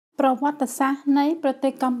ប្រវត្តិសាស្ត្រនៃប្រទេ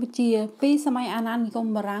សកម្ពុជាពីសម័យអាណានិគម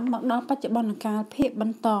បារាំងមកដល់បច្ចុប្បន្នកាលភាគប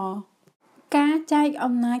ន្តការចែក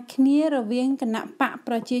អំណាចគ្នារវាងគណបក្ស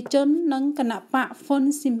ប្រជាជននិងគណបក្សហ្វុន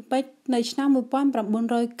ស៊ិមពេចនៅឆ្នាំ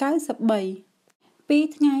1993 ពីរ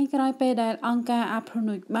ថ្ងៃក្រោយពេលដែលអង្គការអាហ្វ្រ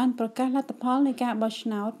នុចបានប្រកាសលទ្ធផលនៃការបោះឆ្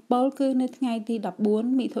នោតពោលគឺនៅថ្ងៃទី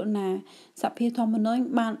14 មិថុនាសភាធម្មនុញ្ញ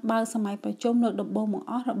បានបើកសម័យប្រជុំលើកដំបូងបង្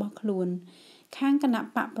អស់របស់ខ្លួនខាងគណ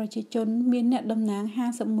បក្សប្រជាជនមានអ្នកតំណាង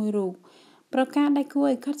51រូបប្រការដែលគួរ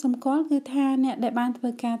ឲ្យកត់សម្គាល់គឺថាអ្នកដែលបានធ្វើ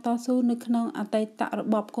ការតស៊ូនៅក្នុងអតីតរ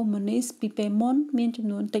បបកុម្មុយនីសពីពេលមុនមានចំ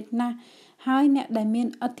នួនតិចណាស់ហើយអ្នកដែលមាន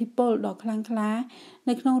ឥទ្ធិពលដ៏ខ្លាំងក្លា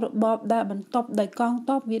នៅក្នុងរបបដែលបន្ទាប់ដោយកង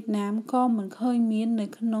ទ័ពវៀតណាមក៏មិនឃើញមាននៅ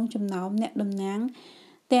ក្នុងចំណោមអ្នកតំណាង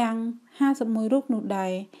ទាំង51រូបនោះដែ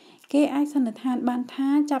រគេអាចសន្និដ្ឋានបានថា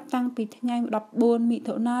ចាប់តាំងពីថ្ងៃ14 មិ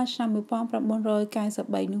ថុនាឆ្នាំ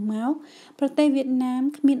1993នោះមកប្រទេសវៀតណាម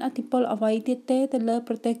គ្មានឥទ្ធិពលអ្វីទៀតទេទៅលើ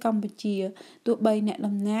ប្រទេសកម្ពុជាទោះបីអ្នក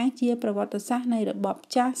តំណាងជាប្រវត្តិសាស្ត្រនៃរបប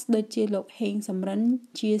ចាស់ដូចជាលោកហេងសំរិន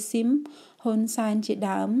ជាស៊ីមហ៊ុនសែនជា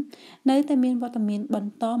ដើមនៅតែមានវត្តមានប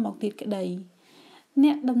ន្តមកទៀតក្តីអ្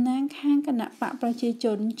នកតំណាងខាងគណបក្សប្រជាជ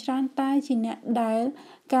នច្រើនតែជាអ្នកដែល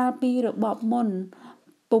កាលពីរបបមុន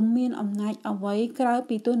ពុំមានអំណាចអ្វីក្រៅ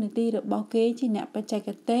ពីតួនាទីរបស់គេជាអ្នកបច្ចេក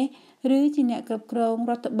ទេសឬជាអ្នកគ្រប់គ្រង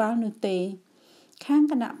រដ្ឋបាលនោះទេខាង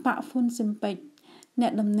គណបក្សហ្វុនស៊ិមពេចអ្ន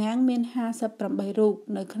កតំណាងមាន58រូប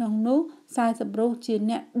នៅក្នុងនោះ40រូបជា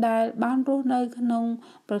អ្នកដែលបានរស់នៅក្នុង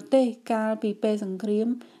ប្រទេសកាលពីពេលសង្គ្រាម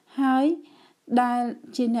ហើយដែល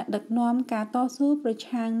ជាអ្នកដឹកនាំការតស៊ូប្រ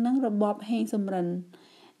ឆាំងនឹងរបបហេងសំរិន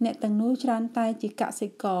អ្នកទាំងនោះច្រើនតែជាកសិ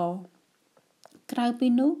ករក្រៅពី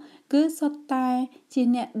នោះគឺសុទ្ធតែជា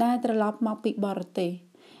អ្នកដែលត្រឡប់មកពីបរទេស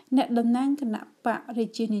អ្នកតំណាងគណបក្សរា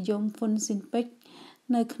ជានិយមហ្វុនស៊ិនពេច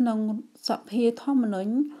នៅក្នុងសភាធម្មនុញ្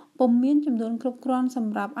ញពុំមានចំនួនគ្រប់គ្រាន់ស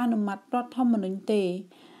ម្រាប់អនុម័តរដ្ឋធម្មនុញ្ញទេ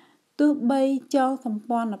ទោះបីចងសម្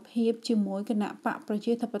ព័ន្ធភាពជាមួយគណបក្សប្រ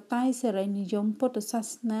ជាធិបតេយ្យសេរីនិយមពុទ្ធសាស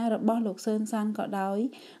នារបស់លោកសឿនសានក៏ដោយ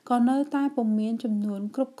ក៏នៅតែពុំមានចំនួន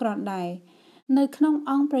គ្រប់គ្រាន់ដែរនៅក្នុង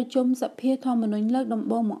អង្គប្រជុំសភាធម្មនុញ្ញលើកដំ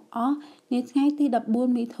បូងបង្អស់នាថ្ងៃទី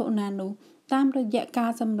14 មិថុនានោះតាមរយៈកា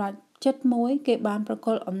រសម្រេចចិត្តមួយគេបានប្រគ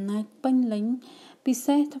ល់អំណាចពេញលេញពិ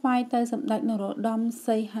សេសថ្វាយទៅសម្ដេចនរោត្តម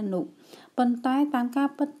សីហនុប៉ុន្តែតាមការ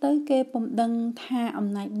ពិតទៅគេពុំដឹងថាអំ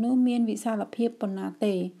ណាចនោះមានវិសាលភាពប៉ុណ្ណា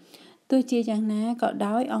ទេទោះជាយ៉ាងណាក៏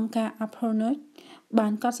ដោយអង្គការអាហ្វ្រនុចបា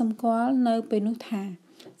នកត់សម្គាល់នៅពេលនោះថា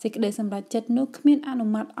សេចក្តីសម្រេចចិត្តនោះគ្មានអនុ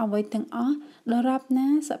ម័តអ្វីទាំងអស់ដរាបណា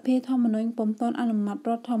សភាធម្មនុញ្ញពុំទាន់អនុម័ត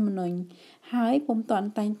រដ្ឋធម្មនុញ្ញហើយពុំទាន់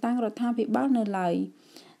តែងតាំងរដ្ឋាភិបាលនៅឡើយ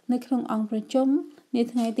នៅក្នុងអង្គប្រជុំនា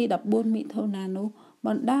ថ្ងៃទី14 មិថុនានោះប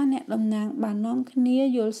ណ្ដាអ្នកតំណាងបាននាំគ្នា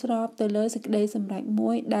យល់ស្របទៅលើសេចក្តីសម្រេច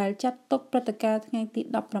មួយដែលចាត់ទុកព្រឹត្តិការណ៍ថ្ងៃទី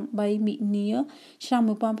18 មិនិនាឆ្នាំ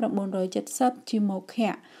1970ជាមោ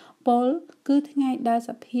ឃៈពលគឺថ្ងៃដែល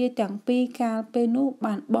សភាទាំងពីរកាលពេលនោះ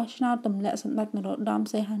បានបោះឆ្នោតទម្លាក់សម្ដេចនរោត្តម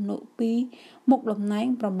សីហនុពីមុខតំណែង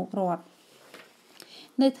ប្រមុខរដ្ឋ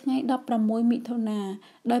នៅថ្ងៃ16 មិថុនា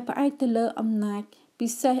ដោយផ្អែកទៅលើអំណាចពិ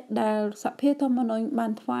សេសដែលសភាធម្មនុញ្ញបា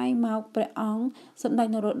នថ្វាយមកព្រះអង្គសម្ដេច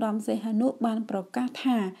នរោត្តមសីហនុបានប្រកាស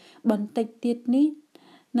ថាបន្តិចទៀតនេះ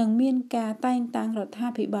នឹងមានការតែងតាំងរដ្ឋា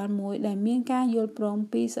ភិបាលមួយដែលមានការយល់ព្រម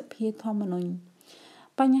ពីសភាធម្មនុញ្ញ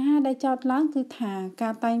បញ្ហាដែលចោទឡើងគឺថាកា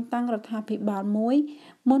រតែងតាំងរដ្ឋាភិបាលមួយ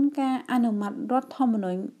មុនការអនុម័តរដ្ឋធម្ម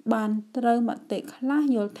នុញ្ញបានត្រូវមតិខ្លះ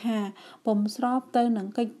យល់ថាពុំស្របទៅនឹង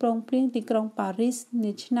កិច្ចព្រមព្រៀងទីក្រុងប៉ារីស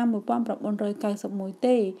នាឆ្នាំ1991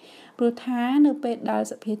ទេព្រោះថានៅពេលដែល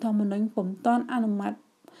សភាធម្មនុញ្ញពុំទាន់អនុម័តរ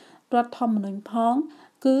ដ្ឋធម្មនុញ្ញផង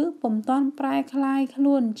គឺពុំទាន់ប្រែក្លាយខ្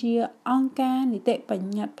លួនជាអង្គការនីតិប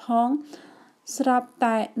ញ្ញត្តិផងស្រាប់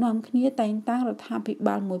តែនាំគ្នាតែងតាំងរដ្ឋាភិ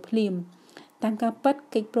បាលមួយភ្លាមតាមការពិត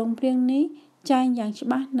កិច្ចព្រមព្រៀងនេះចែងយ៉ាងច្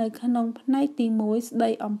បាស់នៅក្នុងផ្នែកទី1ស្ដី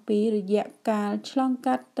អំពីរយៈកាលឆ្លង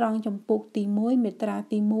កាត់ត្រង់ចំពុកទី1មាត្រា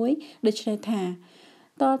ទី1ដូចនេះថា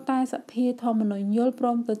តើតែសភាធម្មនុញ្ញយល់ព្រ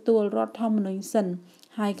មទទួលរដ្ឋធម្មនុញ្ញសិន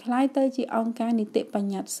ហើយคล้ายទៅជាអង្គការនីតិប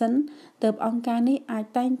ញ្ញត្តិសិនទើបអង្គការនេះអាច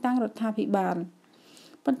តែងតាំងរដ្ឋាភិបាល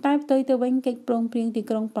ប៉ុន្តែផ្ទុយទៅវិញកិច្ចព្រមព្រៀងទី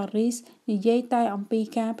ក្រុងប៉ារីសនិយាយតែអំពី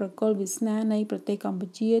ការប្រគល់វាសនានៃប្រទេសកម្ពុ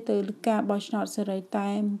ជាទៅការបោះឆ្នោតសេរីតែ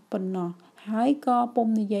ប៉ុណ្ណោះហើយក៏ពុំ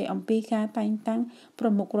និយាយអំពីការតែងតាំងប្រ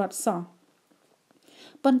មុខរដ្ឋសោះ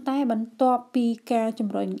ប៉ុន្តែបន្ទាប់ពីការជំ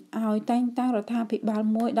រុញឲ្យតែងតាំងរដ្ឋាភិបាល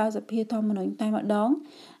មួយដោយសភាធម្មនុញ្ញតែម្ដង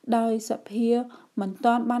ដោយសភាមិន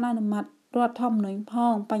ទាន់បានអនុម័តរដ្ឋធម្មនុញ្ញផ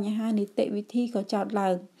ងបញ្ហានីតិវិធីក៏ចោទឡើ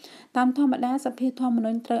ងតាមធម្មតាសភាធម្មនុ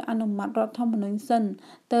ញ្ញត្រូវអនុម័តរដ្ឋធម្មនុញ្ញសិន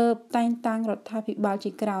ទើបតែងតាំងរដ្ឋាភិបាល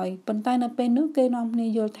ជាក្រោយប៉ុន្តែនៅពេលនោះគេនាំគ្នា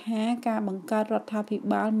យល់ថាការបង្កើតរដ្ឋាភិ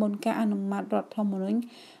បាលមុនការអនុម័តរដ្ឋធម្មនុញ្ញ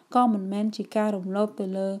ក៏មិនមែនជាការរំលោភទៅ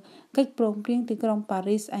លើកិច្ចព្រមព្រៀងទីក្រុងប៉ា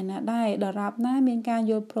រីសឯណាដែរដរាបណាមានការ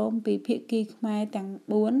យល់ព្រមពីភាគីខ្មែរទាំង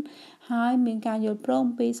4ហើយមានការយល់ព្រម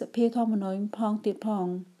ពីសភាធម្មនុញ្ញផងទៀតផង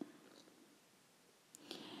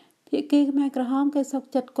ភាគីខ្មែរក្រហមគេសុខ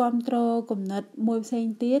ចិត្តគាំទ្រគំនិតមួយផ្សេង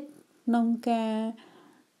ទៀតក្នុងការ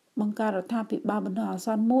បង្កើតរដ្ឋាភិបាលបណ្ដោះអាស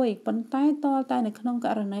ន្នមួយប៉ុន្តែទាល់តែនៅក្នុងក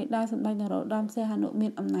រណីដែលសម្ដេចនរោត្តម សីហនុមា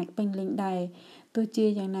នអំណាចពេញលេញដែរទោះជា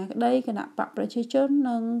យ៉ាងណាក្តីគណៈបកប្រជាជន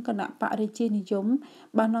និងគណៈបករាជានិយម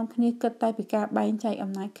បាននាំគ្នាគិតតែពីការបែងចែក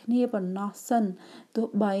អំណាចគ្នាប៉ុណ្ណោះសិនទោះ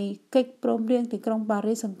បីកិច្ចព្រមព្រៀងទីក្រុងប៉ា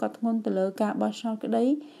រីសសង្កត់ធ្ងន់ទៅលើការបោះឆ្នោតក្តី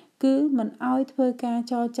គឺមិនអោយធ្វើការ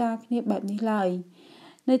ចរចាគ្នាបែបនេះឡើយ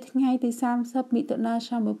នៅថ្ងៃទី30មិថុនា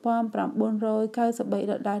ឆ្នាំ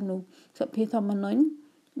1993ដដែលនោះសភាធម្មនុញ្ញ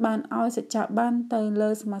បានឲ្យសច្ចាប័នទៅលើ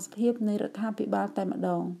សមាជិកភាពនៃរដ្ឋាភិបាលតែម្ដ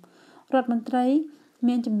ងរដ្ឋមន្ត្រី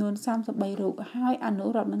មានចំនួន33រូបហើយអនុ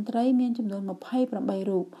រដ្ឋមន្ត្រីមានចំនួន28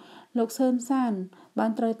រូបលោកសឿនសានបា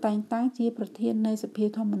នត្រូវតែងតាំងជាប្រធាននៃសភា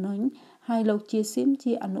ធម្មនុញ្ញហើយលោកជាស៊ីម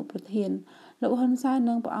ជាអនុប្រធានលោកហ៊ុនសែន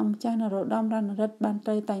និងព្រះអង្គម្ចាស់នរោត្តម រណរដ្ឋបានត្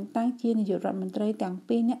រូវតែងតាំងជានាយករដ្ឋមន្ត្រីទាំង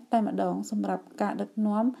ពីរនាក់តែម្ដងសម្រាប់ការដឹក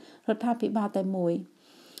នាំរដ្ឋាភិបាលតែមួយ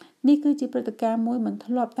នេះគឺជាព្រឹត្តិការណ៍មួយមិន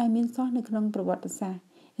ធ្លាប់តែមានសោះនៅក្នុងប្រវត្តិសាស្ត្រ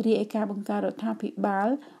រីឯការបង្កើតរដ្ឋាភិបាល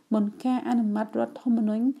មុនការអនុម័តរដ្ឋធម្ម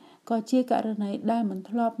នុញ្ញក៏ជាករណីដែលមិន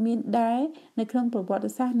ធ្លាប់មានដែរនៅក្នុងប្រវត្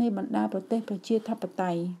តិសាស្ត្រនៃបណ្ដាប្រទេសប្រជាធិប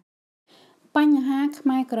តេយ្យបញ្ហាខ្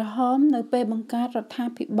មែរក្រហមនៅពេលបង្កើតរដ្ឋា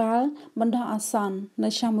ភិបាលបណ្ដោះអាសន្ននៅ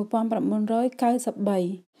ឆ្នាំ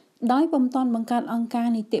1993ដោយពុំទាន់បង្កើតអង្គការ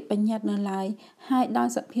នីតិបញ្ញត្តិនៅឡើយហើយដោយ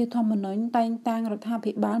សភាធម្មនុញ្ញតែងតាំងរដ្ឋា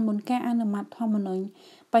ភិបាលមុនការអនុម័តធម្មនុញ្ញ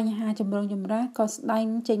បញ្ហាចម្រូងចម្រាសក៏ស្ដែង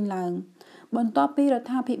ចេញឡើងបន្ទាប់ពីរដ្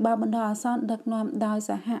ឋាភិបាលបណ្ដោះអាសន្នដឹកនាំដោយ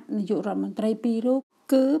សហនាយករដ្ឋមន្ត្រី2រូប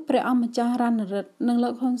គឺព្រះអង្គម្ចាស់រណរដ្ឋនិងលោ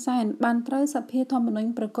កហ៊ុនសែនបានត្រូវសភាធម្មនុញ្ញ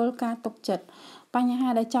ប្រគល់ការទុកចិត្តបញ្ហា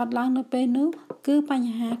ដែលចោទឡើងនៅពេលនោះគឺប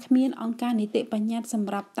ញ្ហាគ្មានអង្គការនីតិបញ្ញត្តិស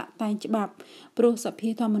ម្រាប់តាក់តែងច្បាប់ព្រោះសភា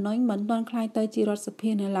ធម្មនុញ្ញមិនទាន់ក្លាយទៅជារដ្ឋសភា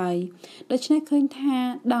នៅឡើយដូច្នេះឃើញថា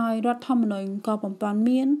ដោយរដ្ឋធម្មនុញ្ញក៏ពុំទាន់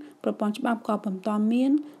មានប្រព័ន្ធច្បាប់ក៏ពុំទាន់មា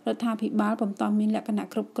នរដ្ឋាភិបាលពុំទាន់មានលក្ខណៈ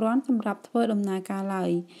គ្រប់គ្រាន់សម្រាប់ធ្វើដំណើរការឡើ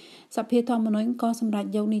យសភាធម្មនុញ្ញក៏សម្រេច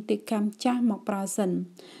យកនីតិកម្មចាស់មកប្រើសិន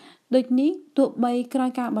ដូចនេះទោះបីក្រោ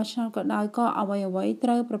យការបោះឆ្នោតក៏ដោយក៏អ្វីៗត្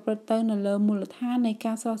រូវប្រព្រឹត្តទៅនៅលើមូលដ្ឋាននៃ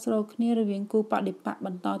ការស្រោះស្រោគ្នារវាងគូបដិបកប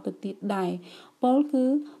ន្តទៅទៀតដែរពោលគឺ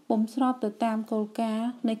ពុំស្របទៅតាមគោលការណ៍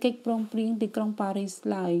នៃកិច្ចព្រមព្រៀងទីក្រុងប៉ារីស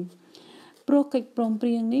ឡើយព្រោះកិច្ចព្រមព្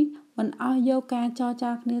រៀងនេះមិនអោយយកការចរ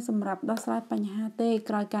ចាគ្នាសម្រាប់ដោះស្រាយបញ្ហាទេ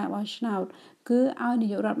ក្រោយការបោះឆ្នោតគឺឲ្យនា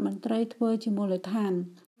យករដ្ឋមន្ត្រីធ្វើជាមូលដ្ឋាន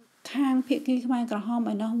ខាងភាគីខ្មែរក្រហម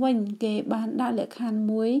ឯណោះវិញគេបានដាក់លក្ខខណ្ឌ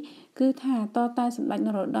មួយគឺថាតតែសម្ដេចន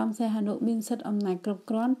រោត្តម សីហនុមានសិទ្ធិអំណាចគ្រប់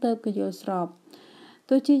គ្រាន់ទើបក៏យល់ស្រប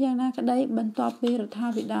ទោះជាយ៉ាងណាក្តីបន្ទាប់ពីរដ្ឋា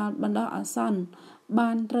ភិបាលបណ្ដោះអាសន្ន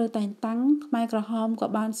បានត្រូវតែងតាំងខ្មែរក្រហមក៏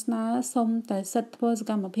បានស្នើសុំតែសិទ្ធិធ្វើស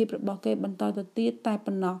កម្មភាពរបស់គេបន្តទៅទៀតតែ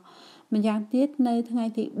ប៉ុណ្ណោះម្យ៉ាងទៀតនៅថ្ងៃ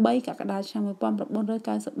ទី3កក្កដាឆ្នាំ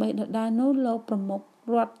1993ដដែលនោះលោកប្រមុខ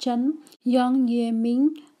រដ្ឋចិនយ៉ងយេមីង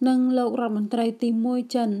និងលោករដ្ឋមន្ត្រីទី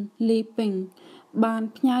1ចិនលីពេងបាន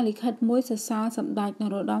ផ្ញើលិខិតមួយសរសើរសម្ដេចន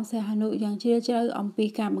រោត្តម សីហនុយ៉ាងជ្រាលជ្រៅអំពី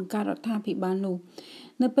ការបង្កើតរដ្ឋាភិបាលនោះ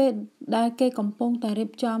នៅពេលដែលគេកំពុងតែរៀ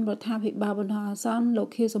បចំរដ្ឋាភិបាលបណ្ដោះអាសន្នលោក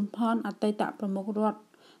ខៀវសំផនអតីតប្រមុខរដ្ឋ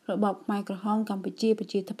របបខ្មែរក្រហមកម្ពុជាប្រ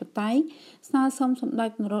ជាធិបតេយ្យស្នើសុំសម្ដេច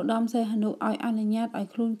នរោត្តម សីហនុឲ្យអនុញ្ញាតឲ្យ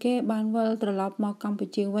ខ្លួនគេបានវិលត្រឡប់មកកម្ពុ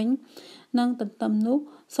ជាវិញនិងទន្ទឹមនោះ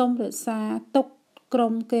សូមរក្សាទុកក្រុ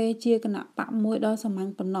មគេជាគណៈបកមួយដ៏សាមញ្ញ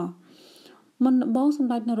ប៉ុណ្ណោះមុនដំបូងស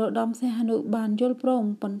ម្ដេចនរោត្តម សីហនុបានយល់ព្រម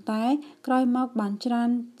ប៉ុន្តែក្រោយមកបានច្រាន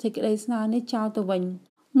សេចក្តីស្នើនេះចោលទៅវិញ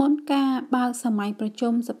មុនការបើកសម័យប្រ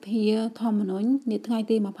ជុំសភាធម្មនុញ្ញនាថ្ងៃ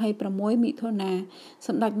ទី26មិថុនាស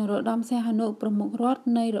ម្ដេចនរោត្តម សីហនុប្រមុខរដ្ឋ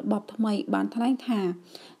នៃរបបថ្មីបានថ្លែងថា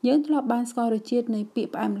យើងធ្លាប់បានស្គាល់រសជាតិនៃពាក្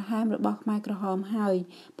យផ្អែមល្ហែមរបស់ខ្មែរក្រហមហើយ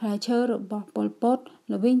ផ្លែឈើរបស់ប៉ុល ពត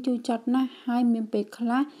ល្វីងជូរចត់ណាស់ហើយមានពេលខ្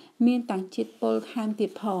លះមានតាំងជាតិពុលថែមទៀត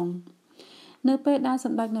ផងនៅពេលដែលស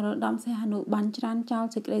ម្ដេចនរោត្តម សីហនុបានច្រានចោល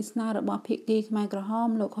សេចក្តីស្នើរបស់ភាគីខ្មែរក្រហម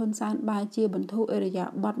លោកហ៊ុនសែនបែរជាបន្ធូរឥរិយា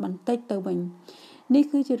បថបន្តិចទៅវិញនេះ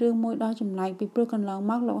គឺជារឿងមួយដ៏ចម្លែកពីព្រោះកន្លង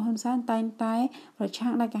មកលោកហ៊ុនសែនតែងតែប្រឆាំ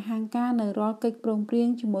ងដាច់កហាងការនៅរាល់កិច្ចព្រមព្រៀង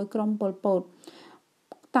ជាមួយក្រុមប៉ុល ពត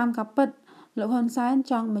តាមការពិតលោកហ៊ុនសែន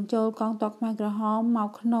ចង់បញ្ចូលកងទ័ពខ្មែរក្រហមមក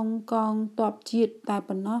ក្នុងកងទ័ពជាតិតែ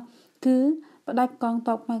ប៉ុណ្ណោះគឺផ្ដាច់កង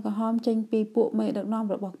ទ័ពខ្មែរក្រហមចេញពីពួកមេដឹកនាំ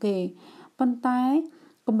របស់គេប៉ុន្តែ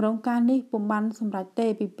គម្រោងការនេះពុំបានសម្រេចទេ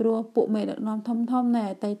ពីព្រោះពួកមេដឹកនាំធំៗនៃ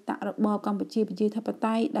អតីតរបបកម្ពុជាប្រជាធិប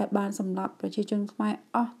តេយ្យដែលបានសម្លាប់ប្រជាជនខ្មែរ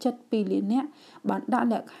អស់ជិត2លាននាក់បានដាក់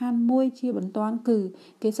លក្ខខណ្ឌមួយជាបន្ទាន់គឺ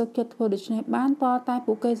គេសុខចិត្តធ្វើដូច្នេះបានតតែ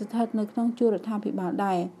ពួកគេស្ថិតនៅក្នុងជួររដ្ឋាភិបាល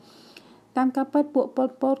ដែរ តាមការពិតពួកប៉ុល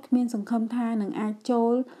ពតគ្មានសង្ឃឹមថានឹងអាចចូ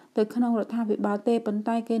លទៅក្នុងរដ្ឋាភិបាលទេប៉ុន្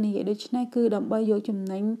តែគេនិយាយដូច្នេះគឺដើម្បីយកចំ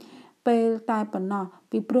ណេញពេលតែប៉ុណ្ណោះ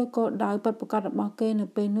ពីព្រោះគោលដៅពិតប្រាកដរបស់គេនៅ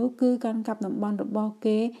ពេលនោះគឺកាន់កាប់តំបន់របស់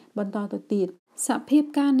គេបន្តទៅទៀតសភាព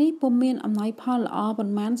ការនេះពុំមានអំណោយផលល្អប៉ុ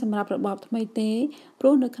ន្មានសម្រាប់របបថ្មីទេព្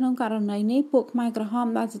រោះនៅក្នុងករណីនេះពួកខ្មែរក្រហម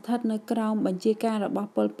ដែលស្ថិតនៅក្រោមបញ្ជាការរបស់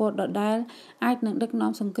ប៉ុលពតដដែលអាចនឹងដឹក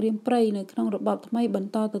នាំសង្គ្រាមព្រៃនៅក្នុងរបបថ្មីបន្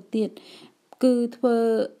តទៅទៀតគឺធ្វើ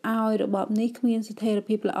ឲ្យរបបនេះគ្មានស្ថិរ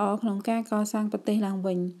ភាពល្អក្នុងការកសាងប្រទេសឡើង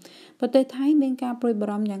វិញប្រទេសថៃមានការព្រួយបា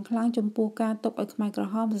រម្ភយ៉ាងខ្លាំងចំពោះការទុកឲ្យខ្មែរក្រ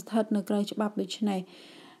ហមស្ថិតនៅក្រៅច្បាប់ដូច្នេះ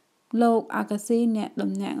លោកអាកាស៊ីអ្នក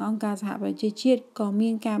តំណាងអង្គការសហប្រជាជាតិក៏មា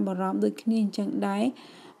នការបារម្ភដូចគ្នាអញ្ចឹងដែរ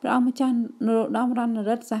ព្រះអង្គម្ចាស់នរោត្តម រណ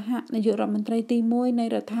រដ្ឋសហនាយករដ្ឋមន្ត្រីទី1នៃ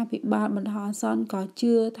រដ្ឋាភិបាលបណ្ដោះអាសន្នក៏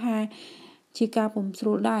ជឿថាជាការពុំស្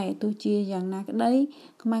រួលដែរទោះជាយ៉ាងណាក្តី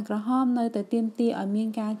ខ្មែរក្រហមនៅតែទាមទារឲ្យមាន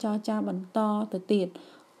ការចរចាបន្តទៅទៀត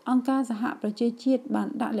អង្គការសហប្រជាជាតិបាន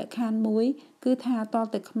ដាក់លក្ខខណ្ឌមួយគឺថាតើ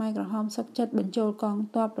តែខ្មែរក្រហមសុខចិត្តបញ្ចូលកង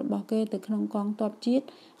ទ័ពរបស់គេទៅក្នុងកងទ័ពជាតិ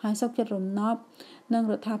ហើយសុខចិត្តរំនប់នឹង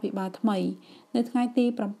រដ្ឋាភិបាលថ្មីនៅថ្ងៃទី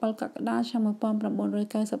7កក្កដាឆ្នាំ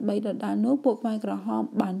1993ដដែលនោះពួកខ្មែរក្រហម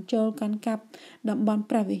បានចូលកាន់កាប់តំបន់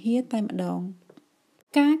ព្រះវិហារតែម្ដង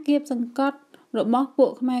ការគៀបសង្កត់របស់ពួ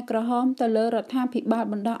កខ្មែរក្រហមទៅលើរដ្ឋាភិបាល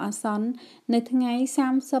បណ្ដោះអាសន្ននៅថ្ងៃ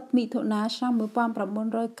30មិថុនាឆ្នាំ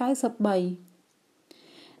1993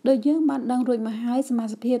ដោយយើងបានដឹងរួចមកហើយសមា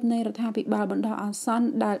ជិកនៃរដ្ឋាភិបាលបណ្ដោះអាសន្ន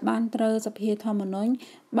ដែលបានត្រូវសភាធម្មនុញ្ញ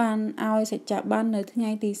បានឲ្យសច្ចាប័ននៅថ្ងៃ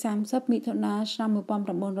ទី30មិថុនាឆ្នាំ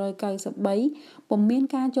1993ពុំមាន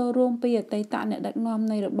ការចូលរួមពីអតីតអ្នកដឹកនាំ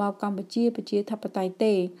នៃរបបកម្ពុជាប្រជាធិបតេយ្យ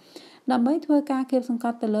ទេដើម្បីធ្វើការគៀបសង្ក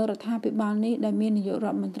ត់ទៅលើរដ្ឋាភិបាលនេះដែលមាននាយករ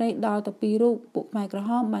ដ្ឋមន្ត្រីដល់ទៅ2រូបពួកខ្មែរក្រ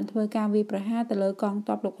ហមបានធ្វើការវាយប្រហារទៅលើកង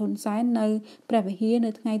ទ័ពលោកហ៊ុនសែននៅព្រះវិហារនៅ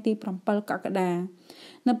ថ្ងៃទី7កក្កដា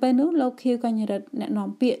នៅពេលនោះលោកខៀវកញ្ញរិទ្ធអ្នកនាំ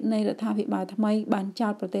ពាក្យនៃរដ្ឋាភិបាលថ្មីបានចោ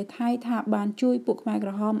ទប្រទេសថៃថាបានជួយពួកខ្មែរក្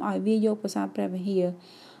រហមឲ្យវាយយកប្រាសាទព្រះវិហារ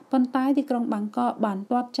ប៉ុន្តែទីក្រុងបាងកកបាន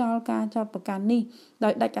ទាត់ចោលការចោទប្រកាន់នេះដោ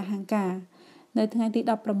យដាច់អហង្ការនៅថ្ងៃទី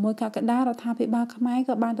16កក្កដារដ្ឋាភិបាលខ្មែរ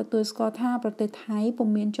ក៏បានទទួលស្គាល់ថាប្រទេសថៃពុំ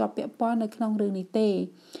មានជាប់ពាក់ព័ន្ធនៅក្នុងរឿងនេះទេ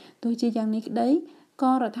ទោះជាយ៉ាងនេះក្តី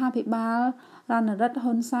ក៏រដ្ឋាភិបាលរណរដ្ឋ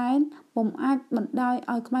ហ៊ុនសែនពុំអាចបណ្ដោយ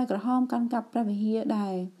ឲ្យខ្មែរក្រហមកាន់កាប់ព្រះវិហារដែ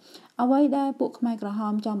រអ្វីដែលពួកខ្មែរក្រហ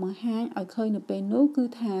មចង់បង្ហាញឲ្យឃើញនៅពេលនោះគឺ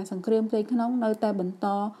ថាសង្គ្រាមផ្ទៃក្នុងនៅតែបន្ត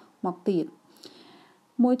មកទៀត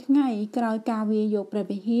មួយថ្ងៃក្រោយការវាយយកព្រះ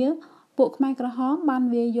វិហារពួកខ្មែរក្រហមបាន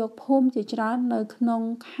វាយយកភូមិជាច្រើននៅក្នុង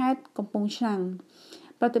ខេត្តកំពង់ឆ្នាំង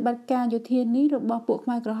ប្រតិបត្តិការយោធានេះរបស់ពួកខ្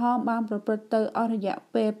មែរក្រហមបានប្រព្រឹត្តទៅអស់រយៈ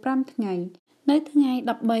ពេល5ថ្ងៃនៅថ្ងៃ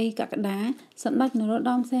13កក្កដាសម្ដេចនរោត្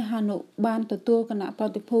តមសីហនុបានទទួលគណៈប្រ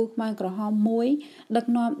តិភូខ្មែរក្រហមមួយដឹក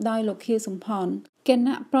នាំដោយលោកខៀវសំផនគ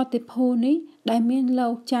ណៈប្រតិភូនេះដែលមានលោ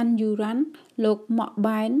កច័ន្ទយូរ៉ាន់លោកម៉ាក់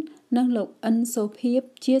បែននិងលោកអិនសូភៀប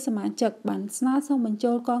ជាសមាជិកបានស្នើសុំបញ្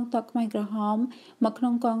ចូលកងទ័ពខ្មែរក្រហមមកក្នុ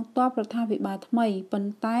ងកងទ័ពរដ្ឋាភិបាលថ្មីប៉ុ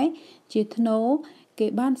ន្តែជាថ្នូរគេ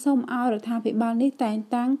បានសុំឲ្យរដ្ឋាភិបាលនេះតែង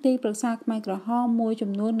តាំងទីប្រឹក្សាខ្មែរក្រហមមួយ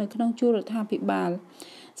ចំនួននៅក្នុងជួររដ្ឋាភិបាល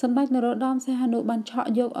សម្ដេចនរោត្តមសីហនុបានឆក់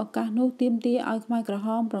យកឱកាសនោះទាមទារឲ្យខ្មែរក្រហ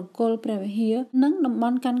មប្រគល់ព្រះវិហារនិងតំប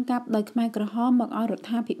ន់កាន់កាប់ដោយខ្មែរក្រហមមកឲ្យរដ្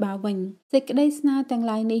ឋាភិបាលវិញសេចក្តីស្នើទាំង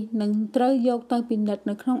ឡាយនេះនឹងត្រូវយកទៅពិនិត្យ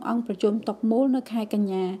នៅក្នុងអង្គប្រជុំតុមូលនៅខែកញ្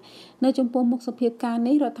ញានៅចំពោះមុខសភាពការ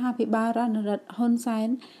នេះរដ្ឋាភិបាលរណរដ្ឋហ៊ុនសែន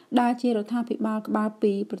ដែលជារដ្ឋាភិបាលក្បាល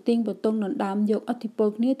2ប្រទីងប្រទង់ដណ្ដើមយកឥទ្ធិពល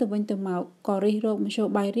គ្នាទៅវិញទៅមកក៏រិះរោបមធ្យោ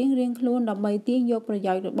បាយរៀងៗខ្លួនដើម្បីទាញយកប្រ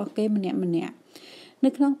យោជន៍របស់គេម្នាក់ៗនៅ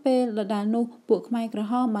ក្នុងពេលដដែលនោះពួកខ្មែរក្រ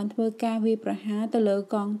ហមបានធ្វើការវាយប្រហារទៅលើ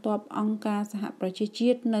កងទ័ពអង្គការសហប្រជាជា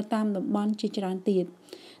តិនៅតាមតំបន់ជាច្រើនទៀត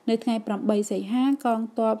នៅថ្ងៃ8សីហាកង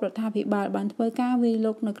ទ័ពរដ្ឋាភិបាលបានធ្វើការវាយ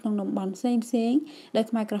លុកនៅក្នុងតំបន់ផ្សេងៗដែល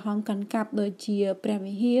ខ្មែរក្រហមកាន់កាប់ដូចជាព្រះ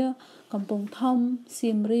វិហារកំពង់ធំ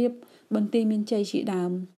សៀមរាបបន្ទាយមានជ័យជាដើ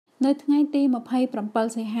មនៅថ្ងៃទី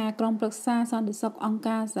27សីហាក្រុមប្រឹក្សាសន្តិសុខអង្គ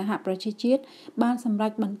ការសហប្រជាជាតិបានសម្រេ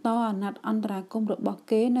ចបន្តអាណត្តិអន្តរាគមន៍របស់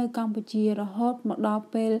គេនៅកម្ពុជារហូតមកដល់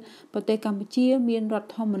ពេលប្រទេសកម្ពុជាមានរដ្ឋ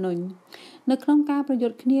ធម្មនុញ្ញនៅក្នុងការប្រយុ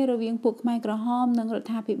ទ្ធគ្នារវាងពួកខ្មែរក្រហមនិងរដ្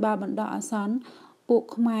ឋាភិបាលបណ្ដោះអាសន្នពួក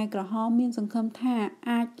ខ្មែរក្រហមមានសង្ឃឹមថា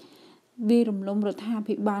អាចវាយរំលំរដ្ឋា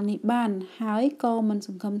ភិបាលនេះបានហើយក៏មិនស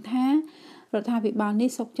ង្ឃឹមថារដ្ឋាភិបាលនេះ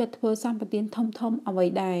សុខចិត្តធ្វើសម្បទានធំអ្វី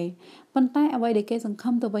ដែរប៉ុន្តែអ្វីដែលគេសង្ឃឹ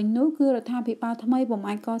មទៅវិញនោះគឺរដ្ឋាភិបាលថ្មីពុំ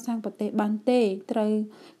អាចកសាងប្រទេសបានទេ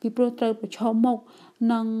ពីព្រោះត្រូវប្រឈមមុខ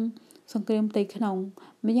នឹងសង្គ្រាមផ្ទៃក្នុង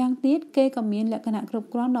ម្យ៉ាងទៀតគេក៏មានលក្ខណៈគ្រប់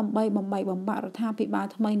គ្រាន់ដើម្បីបំបែកបំបាក់រដ្ឋាភិបាល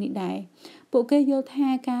ថ្មីនេះដែរពួកគេយល់ថា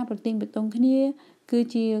ការប្រទីងបន្ទង់គ្នាគឺ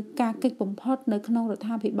ជាការកិច្ចបំផុតនៅក្នុងរដ្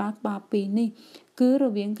ឋាភិបាលក្បាល2នេះគឺរ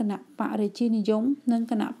វាងគណៈបករាជានិយមនិង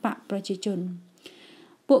គណៈបកប្រជាជន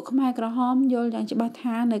ព ពួកខ្មែរក្រហមយល់យ៉ាងច្បាស់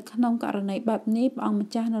ថានៅក្នុងករណីបែបនេះព្រះអង្គម្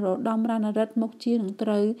ចាស់នរោត្តម រណរដ្ឋមុខជានឹងត្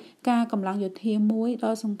រូវការកម្លាំងយោធាមួយ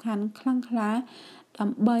ដ៏សំខាន់ខ្លាំងក្លាដើ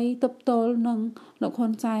ម្បីទប់ទល់នឹងលោកហ៊ុ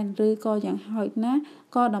នសែនឬក៏យ៉ាងហោចណាស់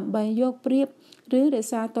ក៏ដើម្បីយកប្រៀបឬរក្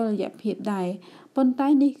សាតុល្យភាពដែរប៉ុន្តែ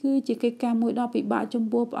នេះគឺជាកិច្ចការមួយដ៏ពិបាកចំ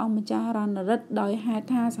ពោះព្រះអង្គម្ចាស់រណរដ្ឋដោយហេតុ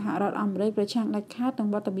ថាសហរដ្ឋអាមេរិកប្រឆាំងដាច់ខាតនឹង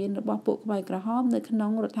វត្តមានរបស់ពួកខ្មែរក្រហមនៅក្នុ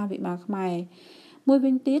ងរដ្ឋាភិបាលខ្មែរមួយ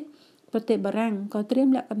វិញទៀតប្រទេសបារាំងក៏ត្រៀម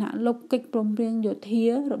លក្ខណៈលុបកិច្ចព្រមព្រៀងយោធា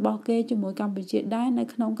របស់គេជាមួយកម្ពុជាដែរនៅ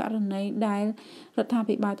ក្នុងករណីដែលរដ្ឋា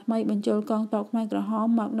ភិបាលថ្មីបញ្ចូលកងទ័ពខ្មែរក្រហម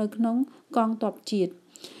មកនៅក្នុងកងទ័ពជាតិ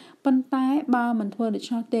ប៉ុន្តែបើមិនធ្វើដូ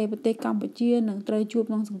ច្នោះទេប្រទេសកម្ពុជានឹងត្រូវជួប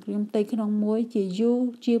នឹងសង្គ្រាមផ្ទៃក្នុងមួយជាយូរ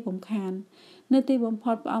ជាពំខាននៅទីបំ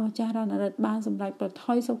ផុតព្រះអង្គម្ចាស់រណរដ្ឋបានសម្រេចប្រ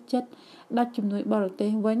ថុយសុខចិត្តដាច់ជំនួយបរទេស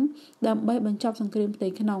វិញដើម្បីបញ្ចប់សង្គ្រាមផ្ទៃ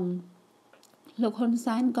ក្នុងលោកហ៊ុន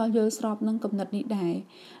សែនក៏យល់ស្របនឹងគំនិតនេះដែរ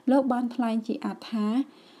លោកបានថ្លែងជាអាថា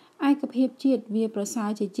ឯកភាពជាតិវាប្រសើរ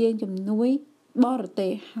ជាជាងជំនួយបរទេ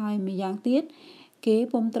សហើយម្យ៉ាងទៀតគេ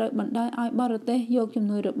ពុំត្រូវបណ្ដោយឲ្យបរទេសយកជំ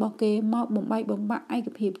នួយរបស់គេមកបំបែកបំបាក់ឯក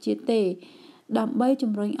ភាពជាតិទេដើម្បី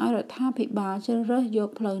ជំរុញឲ្យរដ្ឋាភិបាលជ្រើសរើសយក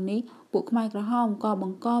ផ្លូវនេះពួកខ្មែរក្រហមក៏ប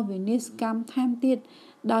ង្កវិនាសកម្មថែមទៀត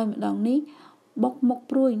ដោយម្ដងនេះបុកមុខ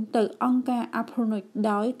ព្រួយទៅអង្គការអាប់រនុច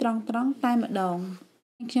ដោយត្រង់តែម្ដង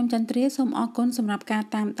ខ្ញុំចន្ទ្រាសូមអរគុណសម្រាប់ការ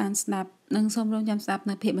តាមដានស្ដាប់និងសូមរងចាំស្ដាប់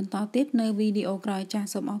នៅភាគបន្តទៀតនៅវីដេអូក្រោយចាស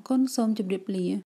សូមអរគុណសូមជម្រាបលា